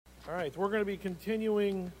All right, we're going to be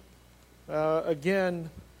continuing again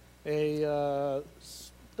a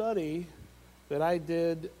study that I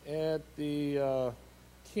did at the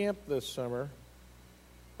camp this summer.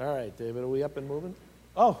 All right, David, are we up and moving?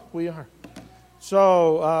 Oh, we are.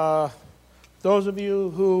 So, those of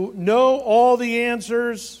you who know all the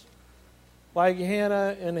answers, like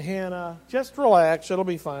Hannah and Hannah, just relax, it'll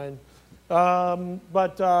be fine.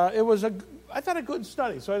 But it was, I thought, a good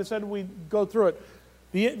study, so I decided we'd go through it.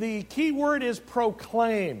 The key word is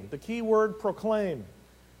proclaim. The key word, proclaim.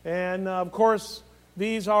 And, of course,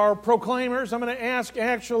 these are proclaimers. I'm going to ask,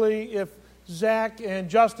 actually, if Zach and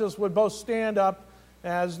Justice would both stand up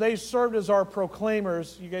as they served as our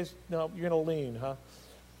proclaimers. You guys, no, you're going to lean, huh?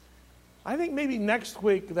 I think maybe next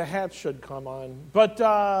week the hats should come on. But,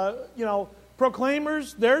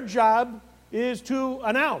 proclaimers, their job is to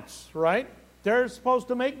announce, right? They're supposed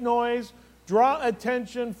to make noise, draw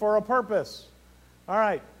attention for a purpose. All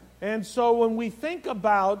right, and so when we think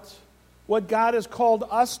about what God has called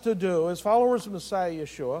us to do as followers of Messiah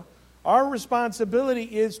Yeshua, our responsibility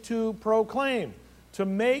is to proclaim, to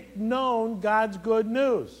make known God's good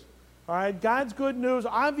news. All right, God's good news,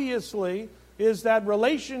 obviously, is that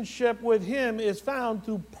relationship with Him is found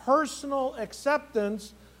through personal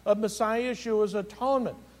acceptance of Messiah Yeshua's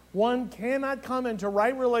atonement. One cannot come into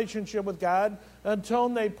right relationship with God until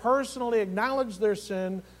they personally acknowledge their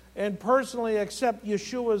sin and personally accept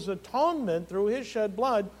Yeshua's atonement through His shed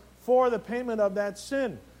blood for the payment of that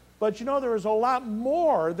sin. But there is a lot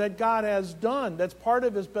more that God has done that's part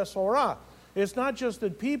of His Besorah. It's not just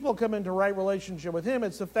that people come into right relationship with Him,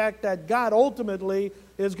 it's the fact that God ultimately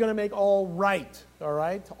is going to make all right, all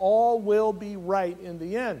right? All will be right in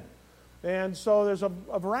the end. And so there's a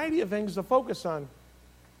variety of things to focus on.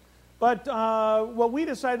 But what we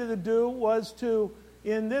decided to do was to,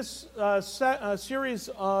 in this series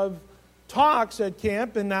of talks at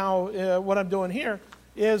camp, and now what I'm doing here,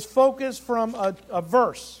 is focus from a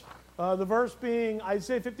verse. The verse being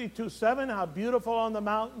Isaiah 52:7, how beautiful on the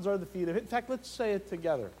mountains are the feet of... In fact, let's say it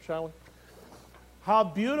together, shall we? How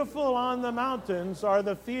beautiful on the mountains are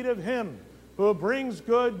the feet of Him who brings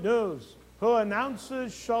good news, who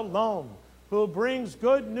announces shalom, who brings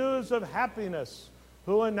good news of happiness,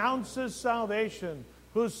 who announces salvation,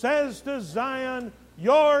 who says to Zion,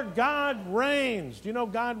 your God reigns. Do you know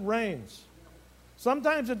God reigns?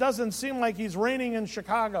 Sometimes it doesn't seem like He's reigning in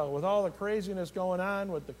Chicago with all the craziness going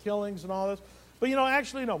on with the killings and all this. But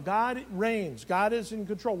actually, no, God reigns. God is in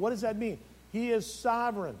control. What does that mean? He is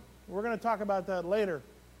sovereign. We're going to talk about that later.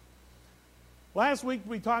 Last week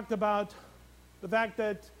we talked about the fact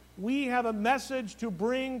that we have a message to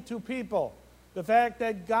bring to people. The fact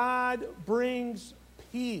that God brings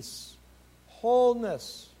peace,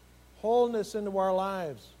 wholeness into our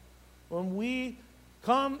lives. When we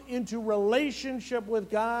come into relationship with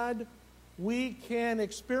God, we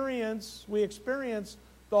experience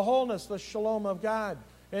the wholeness, the shalom of God.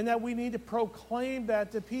 And that we need to proclaim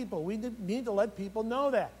that to people. We need to let people know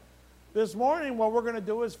that. This morning, what we're going to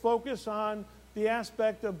do is focus on the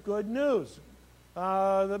aspect of good news.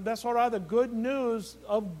 The Besorah, the good news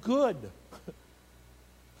of good.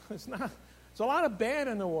 It's a lot of bad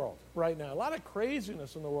in the world right now, a lot of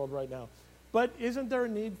craziness in the world right now. But isn't there a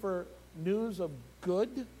need for news of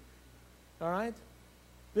good? All right?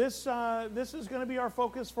 This is going to be our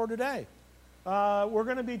focus for today. We're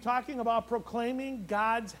going to be talking about proclaiming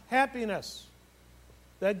God's happiness.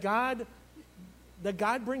 That God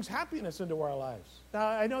brings happiness into our lives. Now,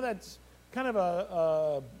 I know that's kind of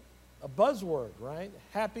a buzzword, right?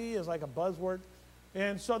 Happy is like a buzzword.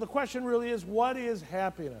 And so the question really is, what is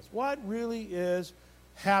happiness? What really is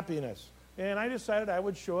happiness? And I decided I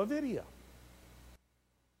would show a video.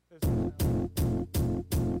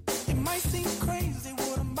 It might seem crazy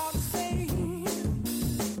what I'm about to say.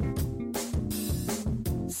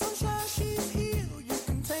 Sunshine, she's here, you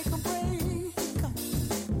can take a break.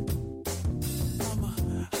 I'm a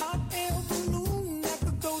hot air balloon that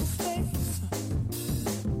could go to space.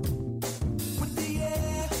 With the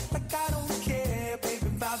air, like I don't care, baby,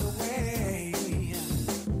 by the way.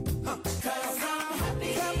 'Cause I'm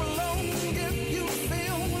happy. Clap along if you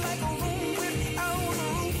feel like a room without a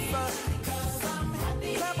roof.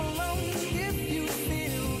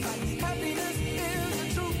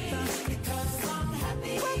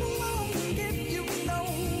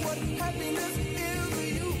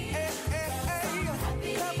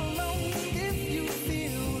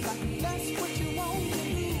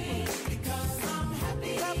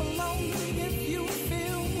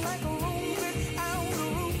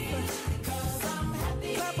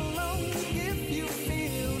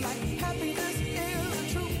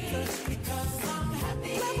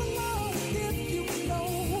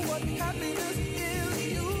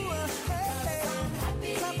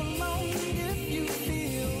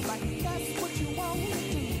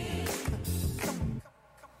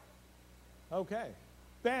 Okay,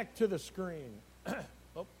 back to the screen.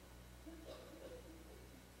 Oh.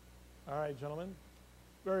 All right, gentlemen.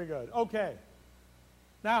 Very good. Okay.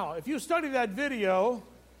 Now, if you study that video,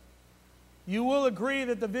 you will agree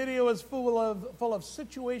that the video is full of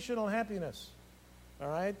situational happiness. All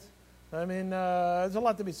right? I mean, there's a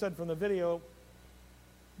lot to be said from the video.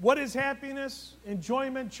 What is happiness?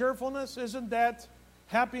 Enjoyment, cheerfulness? Isn't that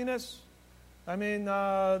happiness? I mean,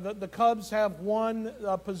 the Cubs have won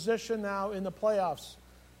a position now in the playoffs,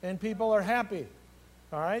 and people are happy.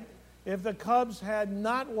 All right? If the Cubs had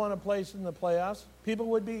not won a place in the playoffs, people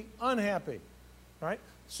would be unhappy. All right?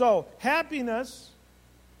 So, happiness,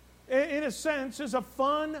 in a sense, is a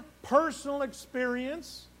fun, personal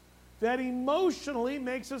experience that emotionally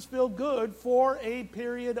makes us feel good for a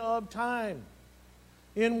period of time.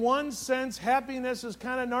 In one sense, happiness is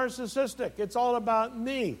kind of narcissistic. It's all about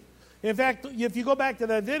me. In fact, if you go back to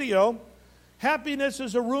that video, happiness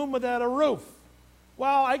is a room without a roof.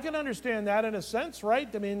 Well, I can understand that in a sense, right?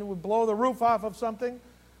 I mean, we blow the roof off of something.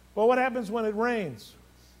 But what happens when it rains?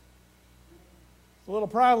 It's a little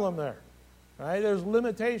problem there. Right? There's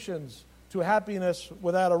limitations to happiness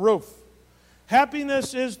without a roof.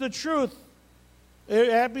 Happiness is the truth.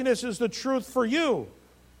 Happiness is the truth for you,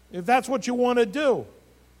 if that's what you want to do.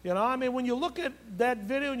 You know, I mean, when you look at that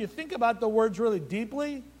video and you think about the words really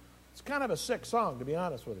deeply, it's kind of a sick song, to be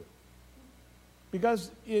honest with you. Because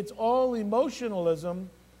it's all emotionalism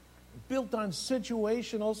built on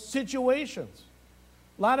situational situations.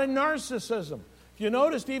 A lot of narcissism. If you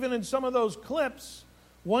noticed, even in some of those clips,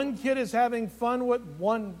 one kid is having fun with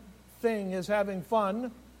one thing is having fun,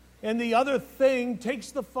 and the other thing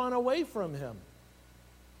takes the fun away from him.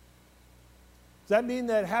 Does that mean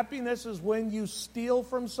that happiness is when you steal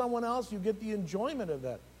from someone else, you get the enjoyment of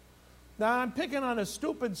that? Now, I'm picking on a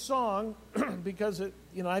stupid song because,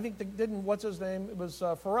 I think what's his name? It was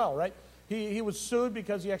Pharrell, right? He was sued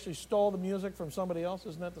because he actually stole the music from somebody else.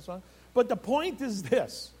 Isn't that the song? But the point is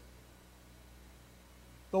this.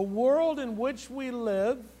 The world in which we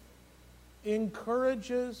live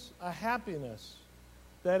encourages a happiness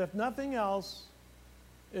that, if nothing else,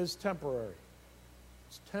 is temporary.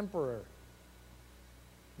 It's temporary.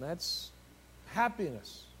 And that's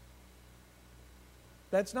happiness.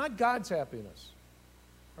 That's not God's happiness.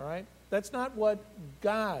 All right? That's not what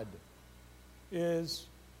God is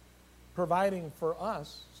providing for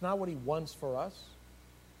us. It's not what He wants for us.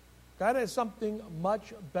 God has something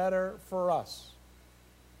much better for us.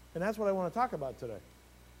 And that's what I want to talk about today.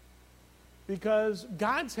 Because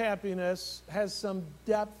God's happiness has some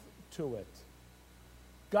depth to it.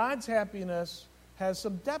 God's happiness has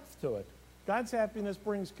some depth to it. God's happiness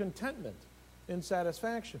brings contentment and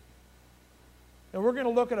satisfaction. And we're going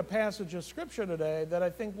to look at a passage of Scripture today that I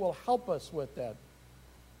think will help us with that.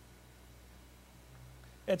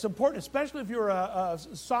 It's important, especially if you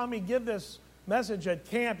saw me give this message at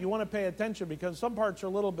camp, you want to pay attention because some parts are a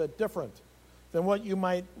little bit different than what you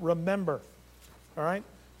might remember. All right?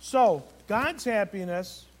 So, God's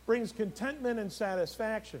happiness brings contentment and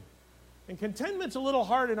satisfaction. And contentment's a little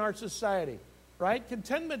hard in our society, right?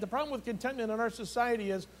 The problem with contentment in our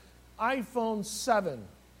society is iPhone 7.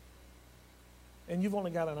 And you've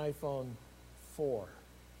only got an iPhone 4.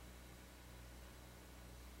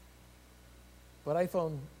 But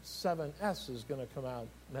iPhone 7S is going to come out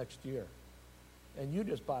next year. And you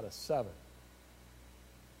just bought a 7.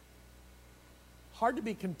 Hard to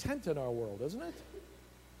be content in our world, isn't it?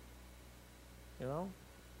 You know?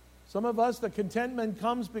 Some of us, the contentment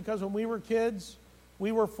comes because when we were kids,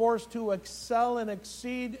 we were forced to excel and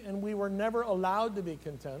exceed, and we were never allowed to be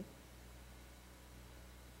content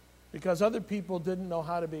because other people didn't know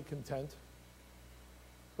how to be content.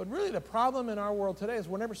 But really the problem in our world today is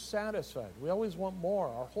we're never satisfied. We always want more.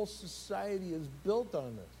 Our whole society is built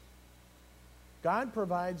on this. God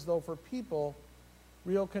provides, though, for people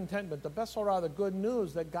real contentment. The Besorah, the good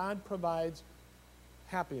news that God provides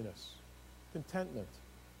happiness, contentment.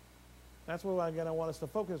 That's what I want us to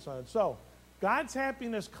focus on. So, God's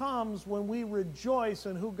happiness comes when we rejoice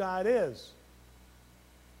in who God is,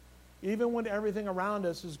 even when everything around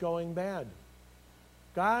us is going bad.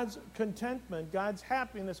 God's contentment, God's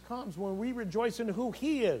happiness comes when we rejoice in who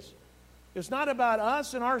He is. It's not about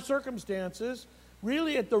us and our circumstances.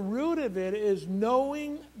 Really, at the root of it is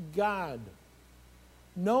knowing God.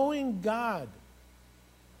 Knowing God.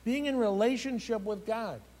 Being in relationship with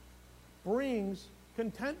God brings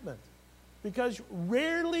contentment. Because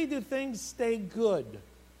rarely do things stay good.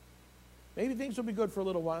 Maybe things will be good for a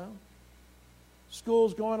little while.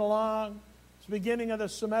 School's going along. It's the beginning of the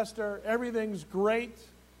semester. Everything's great.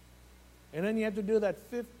 And then you have to do that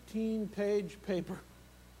 15-page paper.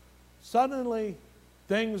 Suddenly,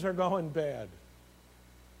 things are going bad.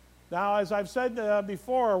 Now, as I've said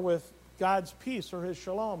before with God's peace or his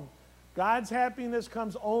shalom, God's happiness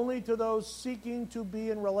comes only to those seeking to be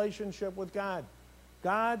in relationship with God.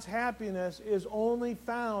 God's happiness is only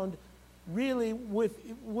found really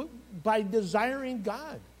by desiring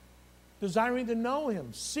God, desiring to know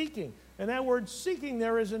him, seeking. And that word seeking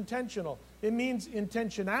there is intentional. It means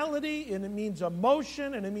intentionality, and it means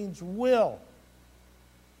emotion, and it means will.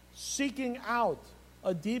 Seeking out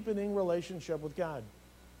a deepening relationship with God.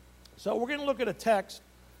 So we're going to look at a text.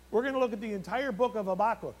 We're going to look at the entire book of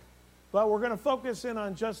Habakkuk. But we're going to focus in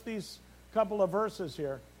on just these couple of verses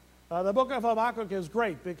here. The book of Habakkuk is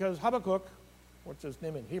great because Habakkuk, what's his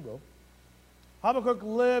name in Hebrew? Habakkuk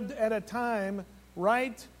lived at a time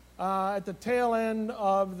right at the tail end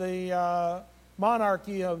of the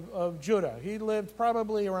monarchy of Judah. He lived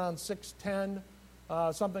probably around 610,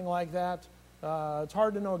 something like that. It's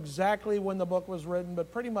hard to know exactly when the book was written,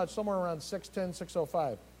 but pretty much somewhere around 610,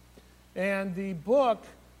 605. And the book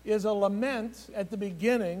is a lament at the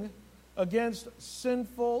beginning against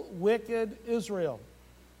sinful, wicked Israel.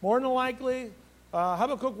 More than likely,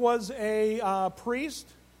 Habakkuk was a priest,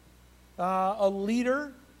 a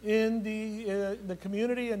leader in the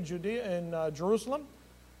community in Judea, in Jerusalem.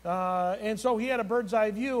 And so he had a bird's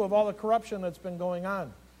eye view of all the corruption that's been going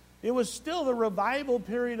on. It was still the revival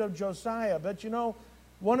period of Josiah. But you know,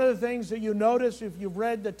 one of the things that you notice if you've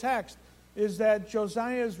read the text is that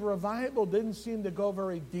Josiah's revival didn't seem to go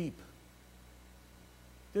very deep.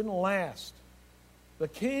 Didn't last. The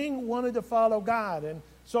king wanted to follow God, and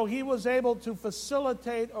so he was able to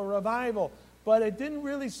facilitate a revival. But it didn't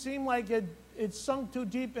really seem like it sunk too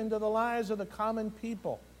deep into the lives of the common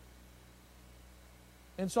people.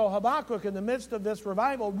 And so Habakkuk, in the midst of this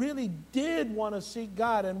revival, really did want to seek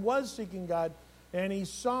God and was seeking God. And he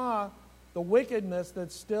saw the wickedness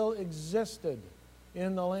that still existed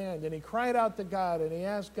in the land. And he cried out to God and he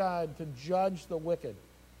asked God to judge the wicked.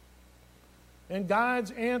 And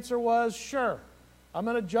God's answer was, sure, I'm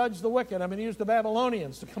going to judge the wicked. I'm going to use the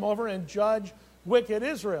Babylonians to come over and judge wicked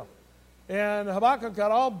Israel. And Habakkuk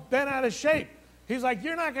got all bent out of shape. He's like,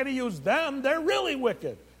 you're not going to use them. They're really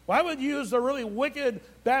wicked. Why would you use the really wicked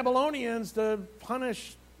Babylonians to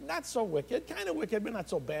punish not so wicked, kind of wicked, but not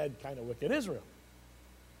so bad, kind of wicked Israel?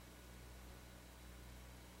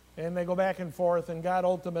 And they go back and forth, and God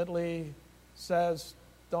ultimately says,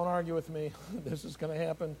 don't argue with me. This is going to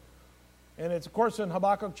happen. And it's, of course, in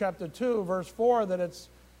Habakkuk chapter 2, verse 4, that it's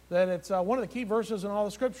one of the key verses in all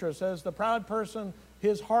the Scripture. It says, the proud person,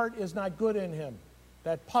 his heart is not good in him.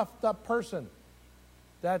 That puffed up person,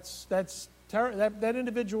 that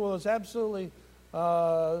individual is absolutely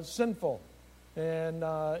sinful and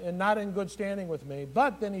not in good standing with me.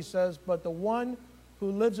 But then he says, but the one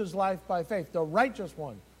who lives his life by faith, the righteous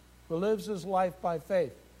one who lives his life by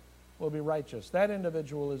faith will be righteous. That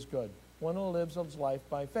individual is good. One who lives his life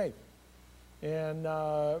by faith. And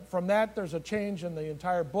from that, there's a change in the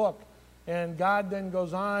entire book. And God then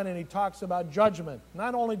goes on and he talks about judgment.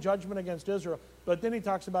 Not only judgment against Israel, but then he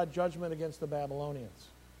talks about judgment against the Babylonians.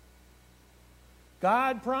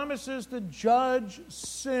 God promises to judge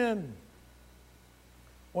sin.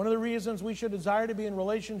 One of the reasons we should desire to be in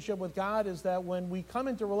relationship with God is that when we come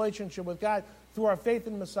into relationship with God through our faith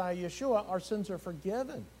in Messiah Yeshua, our sins are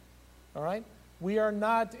forgiven. All right? We are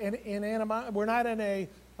not we're not in a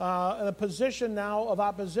position now of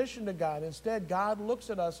opposition to God. Instead, God looks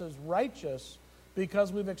at us as righteous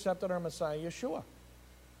because we've accepted our Messiah Yeshua.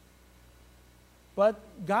 But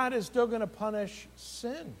God is still going to punish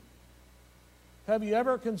sin. Have you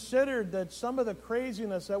ever considered that some of the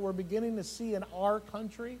craziness that we're beginning to see in our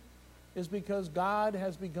country is because God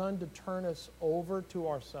has begun to turn us over to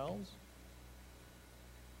ourselves?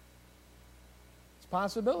 It's a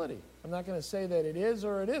possibility. I'm not going to say that it is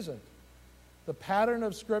or it isn't. The pattern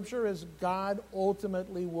of Scripture is God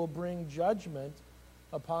ultimately will bring judgment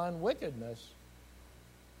upon wickedness.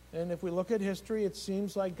 And if we look at history, it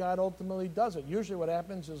seems like God ultimately does it. Usually what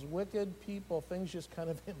happens is wicked people, things just kind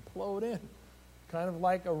of implode in. Kind of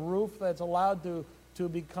like a roof that's allowed to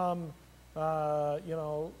become,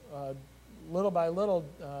 little by little,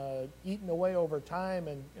 eaten away over time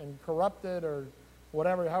and corrupted or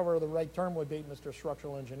whatever, however the right term would be, Mr.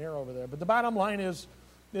 Structural Engineer over there. But the bottom line is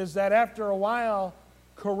that after a while,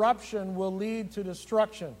 corruption will lead to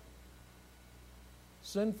destruction.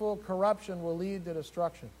 Sinful corruption will lead to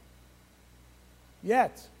destruction.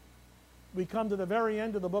 Yet, we come to the very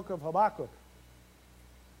end of the book of Habakkuk.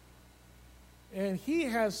 And he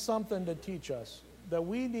has something to teach us that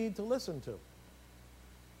we need to listen to. It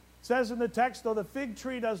says in the text, though the fig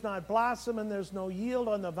tree does not blossom and there's no yield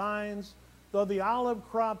on the vines, though the olive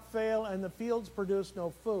crop fail and the fields produce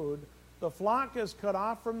no food, the flock is cut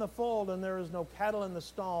off from the fold, and there is no cattle in the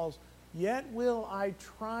stalls, yet will I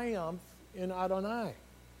triumph in Adonai.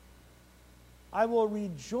 I will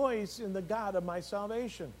rejoice in the God of my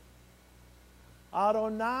salvation.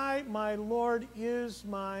 Adonai, my Lord, is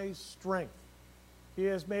my strength. He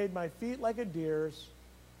has made my feet like a deer's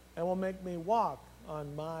and will make me walk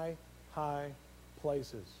on my high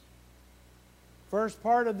places. First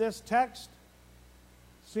part of this text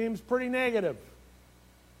seems pretty negative.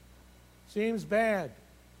 Seems bad.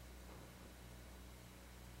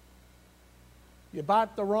 You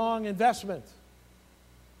bought the wrong investment.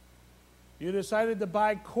 You decided to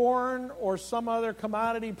buy corn or some other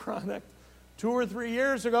commodity product 2 or 3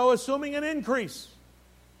 years ago, assuming an increase.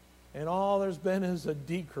 And all there's been is a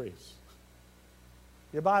decrease.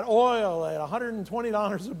 You bought oil at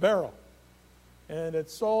 $120 a barrel. And it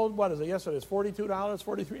sold, what is it? Yes, it is $42,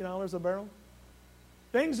 $43 a barrel.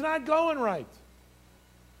 Things not going right.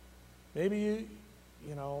 Maybe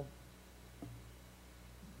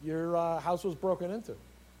your house was broken into.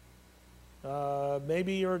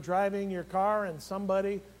 Maybe you're driving your car and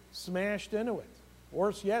somebody smashed into it.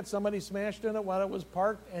 Worse yet, somebody smashed in it while it was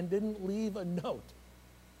parked and didn't leave a note.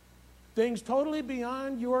 Things totally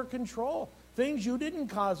beyond your control. Things you didn't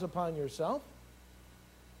cause upon yourself.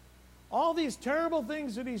 All these terrible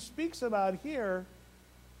things that he speaks about here,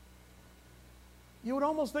 you would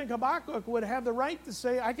almost think Habakkuk would have the right to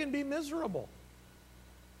say, I can be miserable.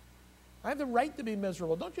 I have the right to be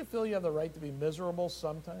miserable. Don't you feel you have the right to be miserable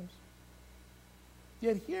sometimes?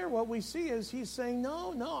 Yet here what we see is he's saying,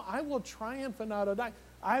 no, I will triumph in Adonai.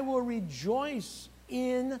 I will rejoice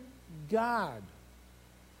in God.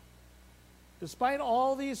 Despite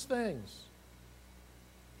all these things,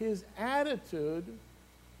 his attitude,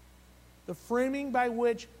 the framing by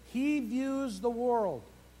which he views the world,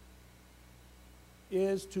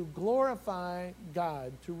 is to glorify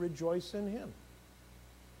God, to rejoice in him.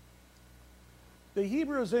 The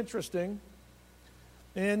Hebrew is interesting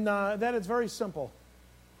in that it's very simple.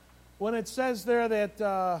 When it says there that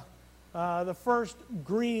the first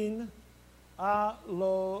green,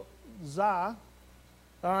 lozah,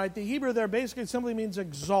 all right, the Hebrew there basically simply means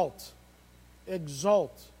exalt.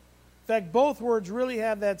 Exalt. In fact, both words really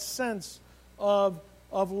have that sense of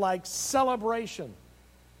like celebration.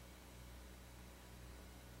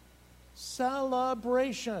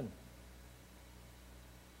 Celebration.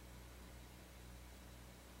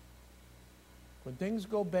 When things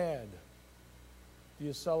go bad, do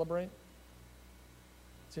you celebrate?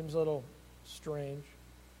 Seems a little strange.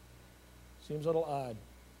 Seems a little odd.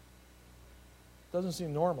 Doesn't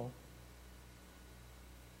seem normal.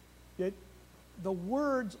 Yet the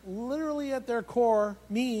words literally at their core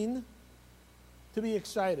mean to be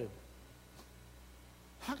excited.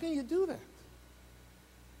 How can you do that?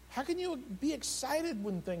 How can you be excited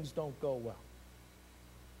when things don't go well?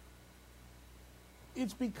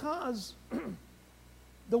 It's because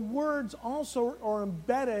the words also are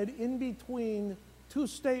embedded in between two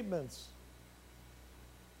statements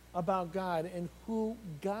about God and who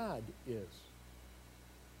God is.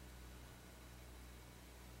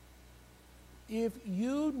 If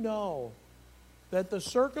you know that the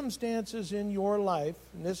circumstances in your life,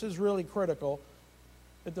 and this is really critical,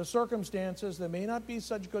 that the circumstances, they may not be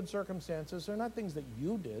such good circumstances, they're not things that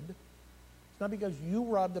you did. It's not because you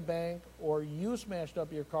robbed a bank or you smashed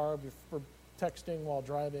up your car for texting while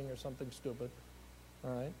driving or something stupid,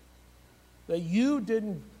 all right? That you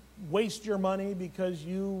didn't waste your money because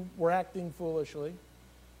you were acting foolishly.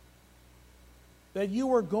 That you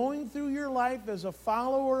were going through your life as a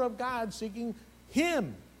follower of God, seeking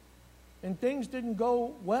him, and things didn't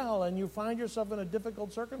go well and you find yourself in a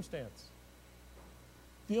difficult circumstance.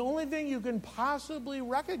 The only thing you can possibly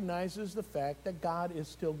recognize is the fact that God is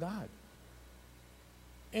still God.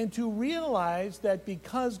 And to realize that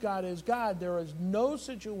because God is God, there is no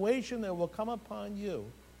situation that will come upon you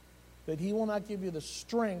that he will not give you the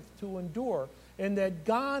strength to endure, and that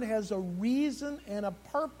God has a reason and a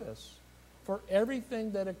purpose for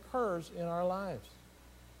everything that occurs in our lives.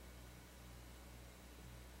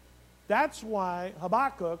 That's why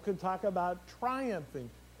Habakkuk can talk about triumphing,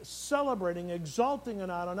 celebrating, exulting in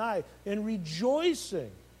Adonai, and rejoicing,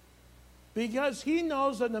 because he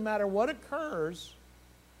knows that no matter what occurs,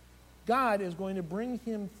 God is going to bring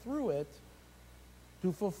him through it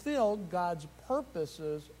to fulfill God's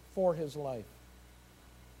purposes for his life.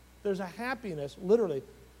 There's a happiness, literally,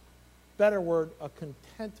 better word, a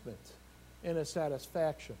contentment and a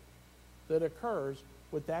satisfaction that occurs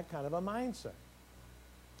with that kind of a mindset.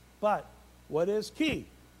 But what is key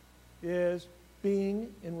is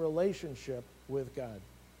being in relationship with God.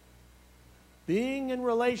 Being in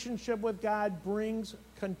relationship with God brings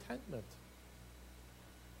contentment.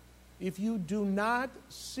 if you do not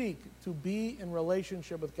seek to be in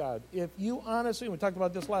relationship with God, if you honestly, we talked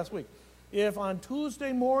about this last week, if on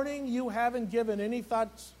Tuesday morning you haven't given any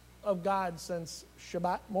thoughts of God since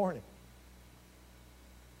Shabbat morning,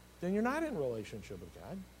 then you're not in relationship with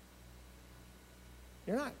God.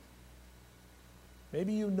 You're not.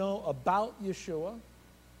 Maybe you know about Yeshua.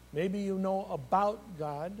 Maybe you know about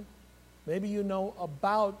God. Maybe you know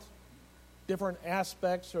about different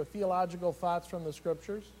aspects or theological thoughts from the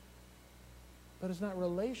Scriptures. But it's not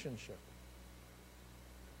relationship.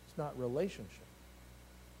 It's not relationship.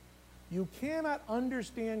 You cannot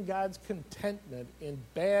understand God's contentment in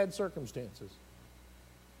bad circumstances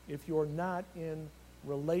if you're not in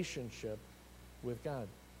relationship with God.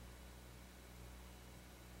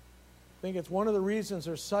 I think it's one of the reasons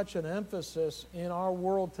there's such an emphasis in our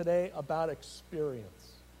world today about experience.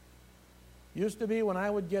 Used to be when I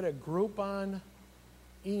would get a Groupon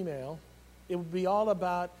email, it would be all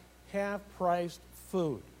about half-priced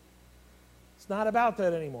food. It's not about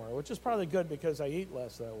that anymore, which is probably good because I eat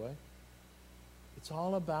less that way. It's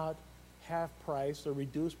all about half-price or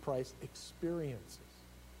reduced price experiences.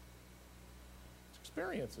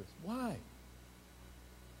 Experiences. Why?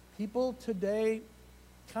 People today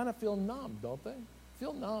kind of feel numb, don't they?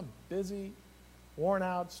 Feel numb, busy, worn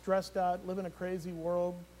out, stressed out, live in a crazy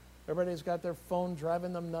world. Everybody's got their phone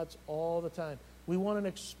driving them nuts all the time. We want an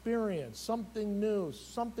experience, something new,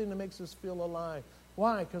 something that makes us feel alive.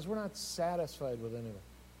 Why? Because we're not satisfied with anything.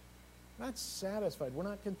 We're not satisfied. We're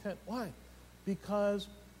not content. Why? Because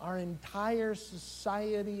our entire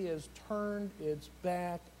society has turned its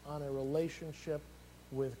back on a relationship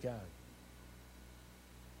with God.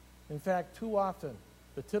 In fact, too often,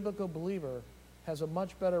 the typical believer has a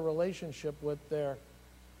much better relationship with their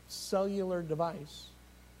cellular device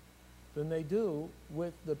than they do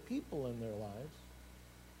with the people in their lives,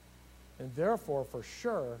 and therefore, for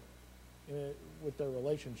sure, with their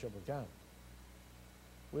relationship with God.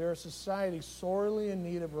 We are a society sorely in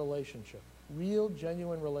need of relationship, real,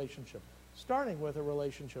 genuine relationship, starting with a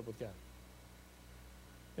relationship with God.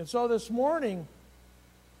 And so this morning,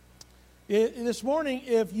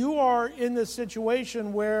 if you are in this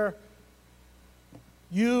situation where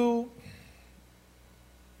you're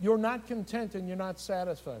not content and you're not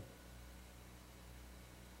satisfied,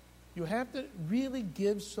 you have to really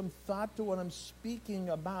give some thought to what I'm speaking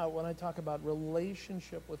about when I talk about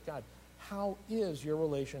relationship with God. How is your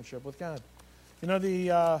relationship with God? You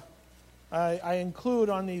know, I include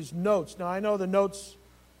on these notes. Now, I know the notes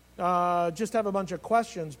just have a bunch of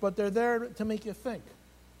questions, but they're there to make you think.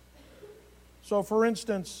 So, for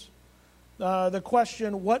instance, the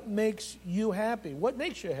question, what makes you happy? What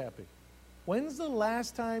makes you happy? When's the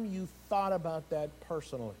last time you thought about that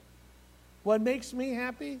personally? What makes me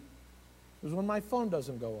happy is when my phone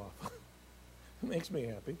doesn't go off. It makes me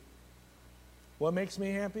happy. What makes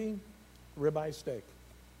me happy? Ribeye steak.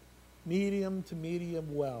 Medium to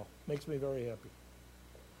medium well. Makes me very happy.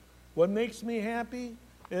 What makes me happy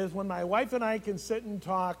is when my wife and I can sit and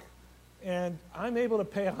talk and I'm able to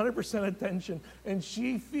pay 100% attention and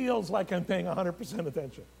she feels like I'm paying 100%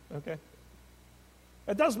 attention. Okay?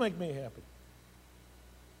 It does make me happy.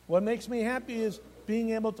 What makes me happy is being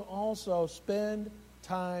able to also spend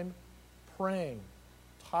time praying,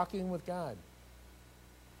 talking with God,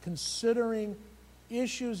 considering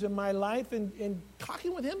issues in my life and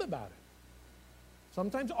talking with Him about it.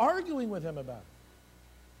 Sometimes arguing with Him about it.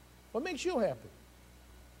 What makes you happy?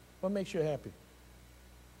 What makes you happy?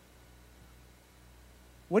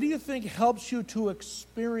 What do you think helps you to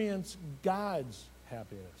experience God's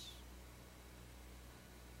happiness?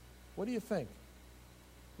 What do you think?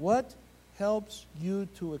 What helps you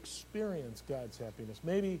to experience God's happiness?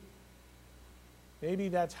 Maybe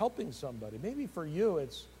that's helping somebody. Maybe for you,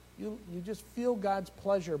 it's you just feel God's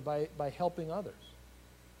pleasure by helping others.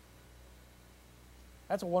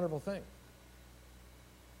 That's a wonderful thing.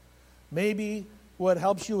 Maybe what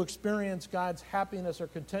helps you experience God's happiness or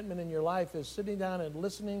contentment in your life is sitting down and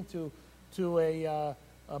listening to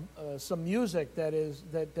some music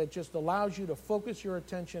that just allows you to focus your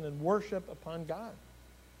attention and worship upon God.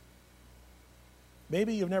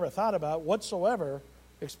 Maybe you've never thought about whatsoever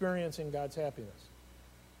experiencing God's happiness.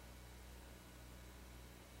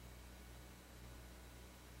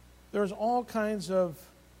 There's all kinds of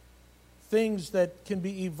things that can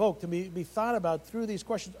be evoked, and be thought about through these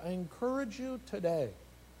questions. I encourage you today,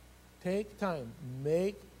 take time,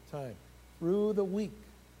 make time through the week.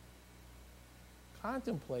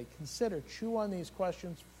 Contemplate, consider, chew on these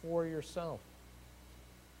questions for yourself.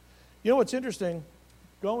 You know what's interesting?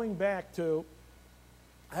 Going back to,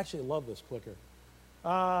 I actually love this clicker.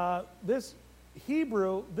 This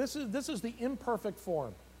Hebrew, this is the imperfect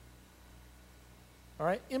form. All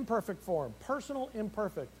right? Imperfect form. Personal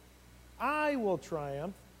imperfect. I will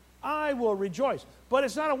triumph. I will rejoice. But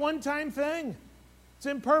it's not a one-time thing. It's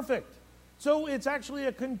imperfect. So it's actually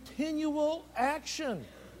a continual action.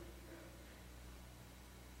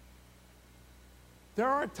 There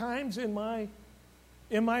are times in my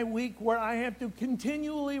week where I have to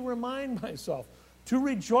continually remind myself to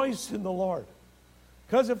rejoice in the Lord.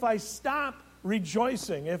 Because if I stop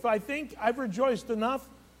rejoicing, if I think I've rejoiced enough,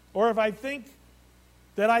 or if I think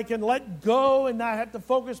that I can let go and not have to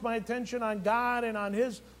focus my attention on God and on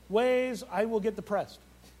His ways, I will get depressed.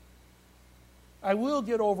 I will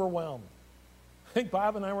get overwhelmed. I think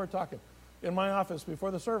Bob and I were talking in my office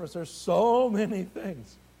before the service. There's so many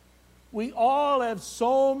things. We all have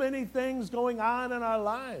so many things going on in our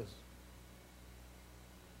lives.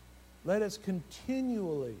 Let us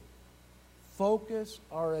continually focus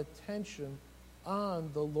our attention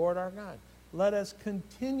on the Lord our God. Let us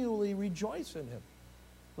continually rejoice in Him.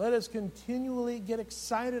 Let us continually get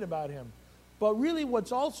excited about Him. But really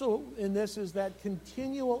what's also in this is that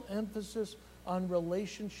continual emphasis on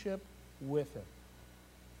relationship with Him.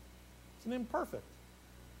 It's an imperfect.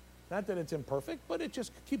 Not that it's imperfect, but it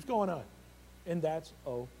just keeps going on. And that's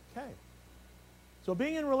okay. So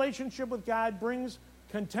being in relationship with God brings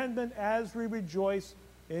contentment as we rejoice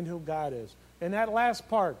in who God is. And that last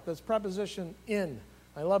part, that's preposition in.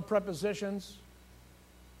 I love prepositions.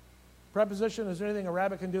 Preposition is anything a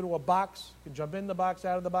rabbit can do to a box. You can jump in the box,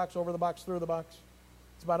 out of the box, over the box, through the box.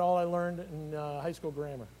 It's about all I learned in high school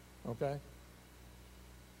grammar. Okay?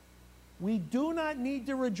 We do not need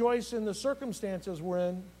to rejoice in the circumstances we're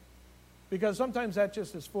in, because sometimes that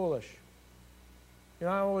just is foolish. You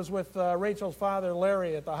know, I was with Rachel's father,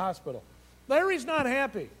 Larry, at the hospital. Larry's not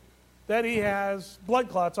happy that he has blood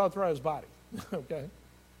clots all throughout his body. Okay?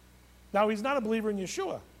 Now, he's not a believer in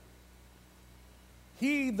Yeshua.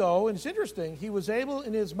 He, though, and it's interesting, he was able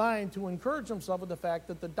in his mind to encourage himself with the fact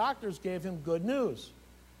that the doctors gave him good news.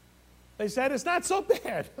 They said, it's not so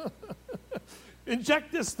bad.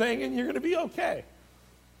 Inject this thing and you're going to be okay.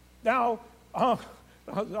 Now, I'll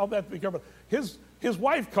have to be careful. His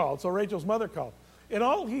wife called, so Rachel's mother called. And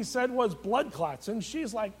all he said was blood clots. And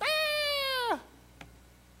she's like, ah!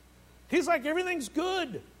 He's like, everything's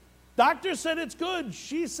good. Doctor said it's good.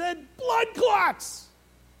 She said, blood clots.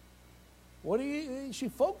 She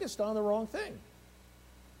focused on the wrong thing.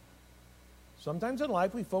 Sometimes in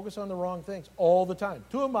life we focus on the wrong things all the time.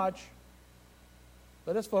 Too much.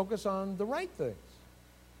 Let us focus on the right things.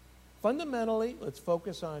 Fundamentally, let's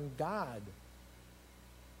focus on God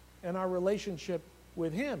and our relationship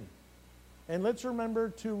with Him. And let's remember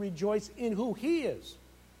to rejoice in who He is.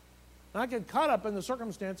 Not get caught up in the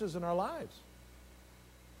circumstances in our lives.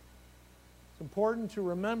 It's important to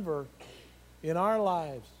remember in our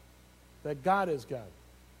lives that God is God.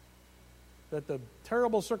 That the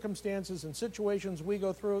terrible circumstances and situations we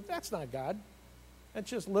go through, that's not God. That's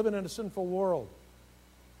just living in a sinful world.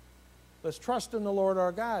 Let's trust in the Lord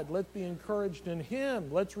our God. Let's be encouraged in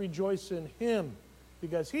Him. Let's rejoice in Him,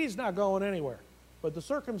 because He's not going anywhere. But the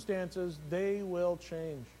circumstances, they will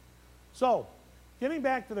change. So, getting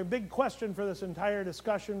back to the big question for this entire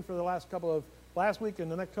discussion for the last week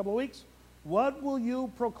and the next couple of weeks, what will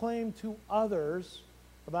you proclaim to others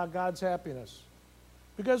about God's happiness?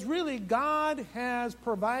 Because really, God has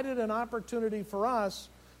provided an opportunity for us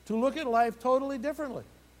to look at life totally differently.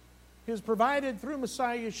 He has provided through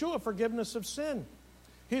Messiah Yeshua forgiveness of sin.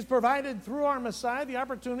 He's provided through our Messiah the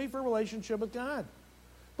opportunity for relationship with God.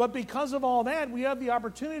 But because of all that, we have the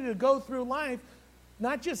opportunity to go through life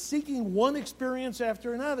not just seeking one experience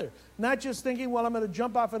after another. Not just thinking, well, I'm going to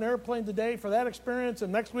jump off an airplane today for that experience,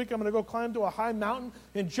 and next week I'm going to go climb to a high mountain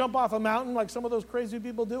and jump off a mountain like some of those crazy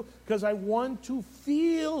people do because I want to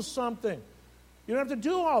feel something. You don't have to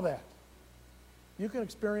do all that. You can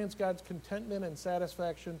experience God's contentment and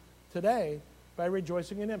satisfaction today by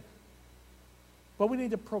rejoicing in Him. But we need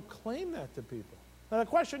to proclaim that to people. Now the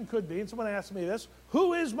question could be, and someone asked me this,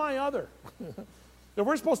 who is my other? If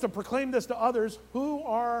we're supposed to proclaim this to others, who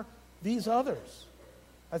are these others?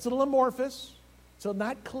 That's a little amorphous, so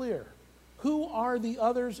not clear. Who are the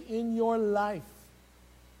others in your life?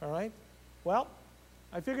 All right? Well,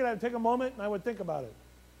 I figured I'd take a moment and I would think about it.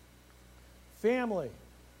 Family.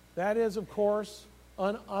 That is, of course,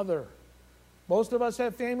 an other. Most of us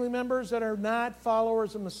have family members that are not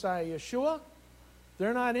followers of Messiah Yeshua.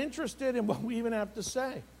 They're not interested in what we even have to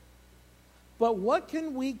say. But what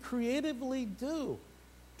can we creatively do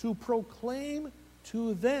to proclaim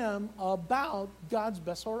to them about God's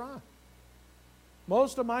Besorah?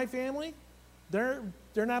 Most of my family, they're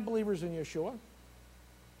not believers in Yeshua.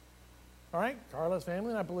 All right? Carla's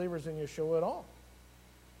family, not believers in Yeshua at all.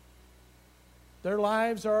 Their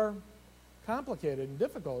lives are complicated and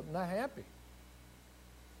difficult and not happy.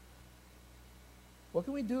 What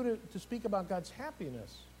can we do to speak about God's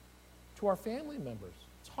happiness to our family members?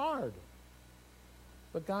 It's hard.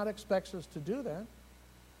 But God expects us to do that.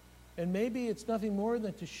 And maybe it's nothing more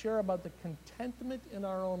than to share about the contentment in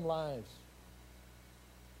our own lives.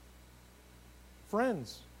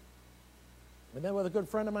 Friends. I met with a good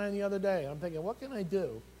friend of mine the other day. I'm thinking, what can I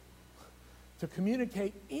do to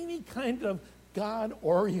communicate any kind of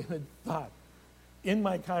God-oriented thought in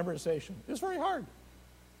my conversation? It was very hard.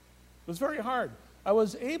 It was very hard. I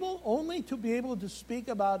was able only to be able to speak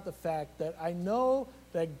about the fact that I know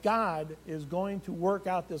that God is going to work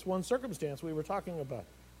out this one circumstance we were talking about.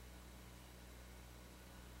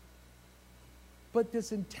 But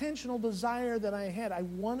this intentional desire that I had, I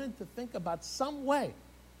wanted to think about some way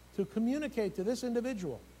to communicate to this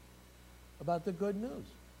individual about the good news.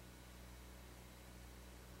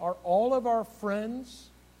 Are all of our friends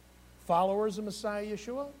followers of Messiah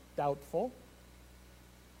Yeshua? Doubtful.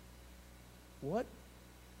 What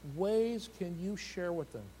ways can you share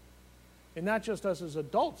with them? And not just us as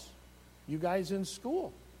adults, you guys in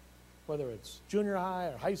school, whether it's junior high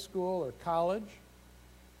or high school or college,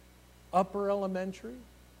 upper elementary,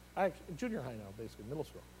 junior high now, basically, middle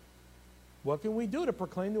school. What can we do to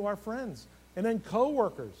proclaim to our friends? And then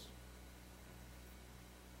co-workers.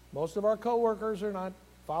 Most of our co-workers are not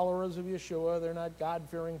followers of Yeshua. They're not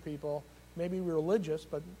God-fearing people. Maybe religious,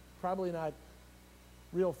 but probably not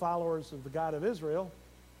real followers of the God of Israel.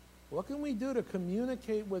 What can we do to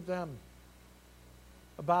communicate with them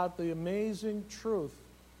about the amazing truth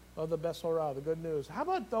of the Besorah, the good news? How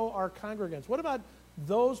about, though, our congregants? What about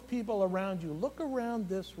those people around you? Look around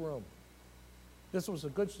this room. This was a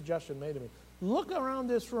good suggestion made to me. Look around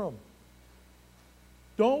this room.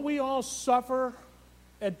 Don't we all suffer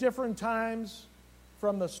at different times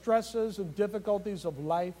from the stresses and difficulties of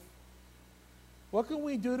life? What can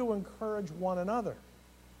we do to encourage one another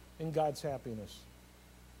in God's happiness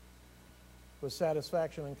with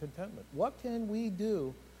satisfaction and contentment? What can we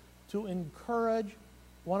do to encourage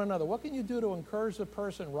one another? What can you do to encourage the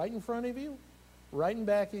person right in front of you, right in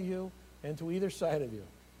back of you, and to either side of you?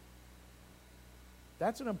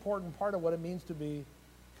 That's an important part of what it means to be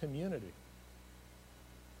community.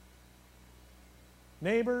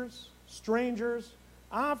 Neighbors, strangers.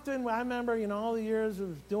 Often, I remember, all the years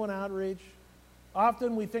of doing outreach,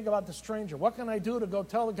 often we think about the stranger. What can I do to go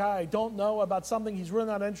tell the guy I don't know about something he's really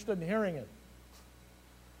not interested in hearing it?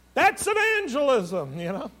 That's evangelism,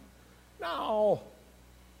 No.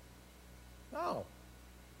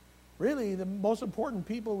 Really, the most important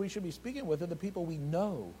people we should be speaking with are the people we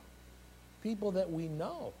know. People that we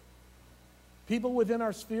know. People within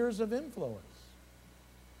our spheres of influence.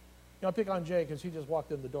 I'll pick on Jay because he just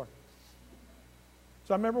walked in the door.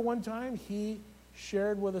 So I remember one time he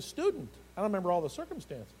shared with a student. I don't remember all the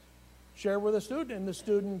circumstances. Shared with a student, and the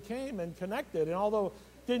student came and connected. And although it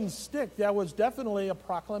didn't stick, that was definitely a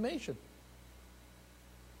proclamation.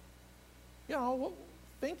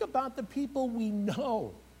 Think about the people we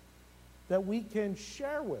know that we can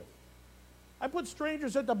share with. I put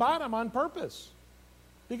strangers at the bottom on purpose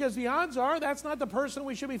because the odds are that's not the person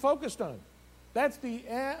we should be focused on. That's the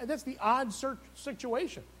odd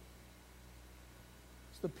situation.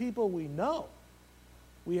 It's the people we know.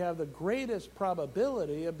 We have the greatest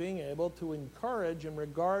probability of being able to encourage in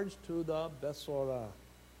regards to the Besorah,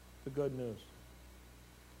 the good news.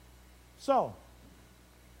 So,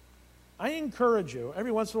 I encourage you,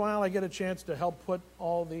 every once in a while I get a chance to help put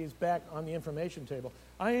all these back on the information table.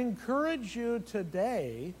 I encourage you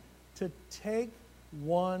today to take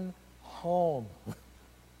one home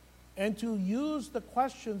and to use the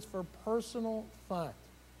questions for personal thought,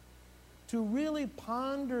 to really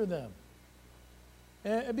ponder them.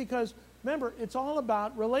 Because, remember, it's all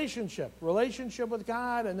about relationship with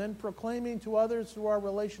God, and then proclaiming to others through our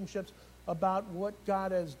relationships about what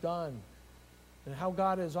God has done and how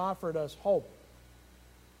God has offered us hope.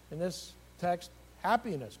 In this text,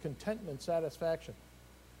 happiness, contentment, satisfaction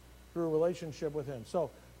through a relationship with Him. So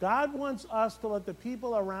God wants us to let the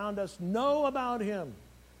people around us know about Him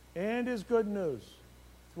and His good news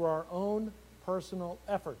through our own personal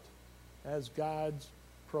effort as God's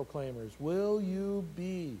proclaimers. Will you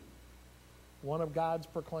be one of God's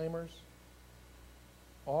proclaimers?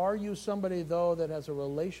 Are you somebody, though, that has a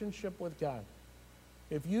relationship with God?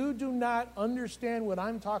 If you do not understand what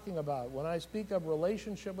I'm talking about when I speak of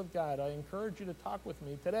relationship with God, I encourage you to talk with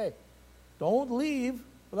me today. Don't leave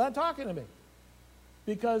without talking to me.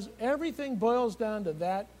 Because everything boils down to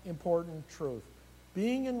that important truth.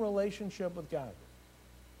 Being in relationship with God.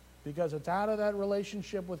 Because it's out of that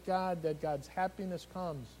relationship with God that God's happiness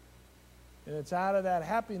comes. And it's out of that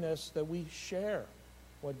happiness that we share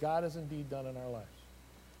what God has indeed done in our lives.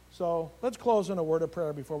 So let's close in a word of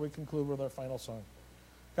prayer before we conclude with our final song.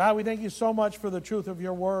 God, we thank you so much for the truth of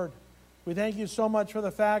your word. We thank you so much for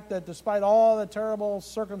the fact that despite all the terrible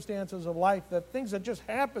circumstances of life, that things that just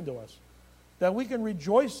happen to us, that we can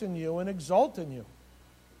rejoice in you and exult in you.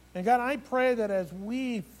 And God, I pray that as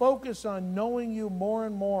we focus on knowing you more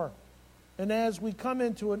and more, and as we come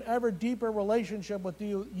into an ever deeper relationship with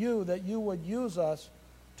you, that you would use us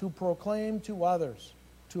to proclaim to others,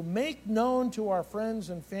 to make known to our friends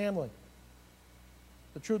and family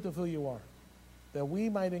the truth of who you are, that we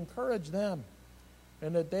might encourage them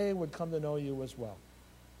and that they would come to know you as well.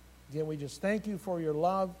 Again, we just thank you for your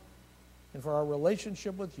love and for our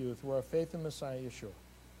relationship with you through our faith in Messiah Yeshua.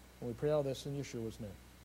 And we pray all this in Yeshua's name.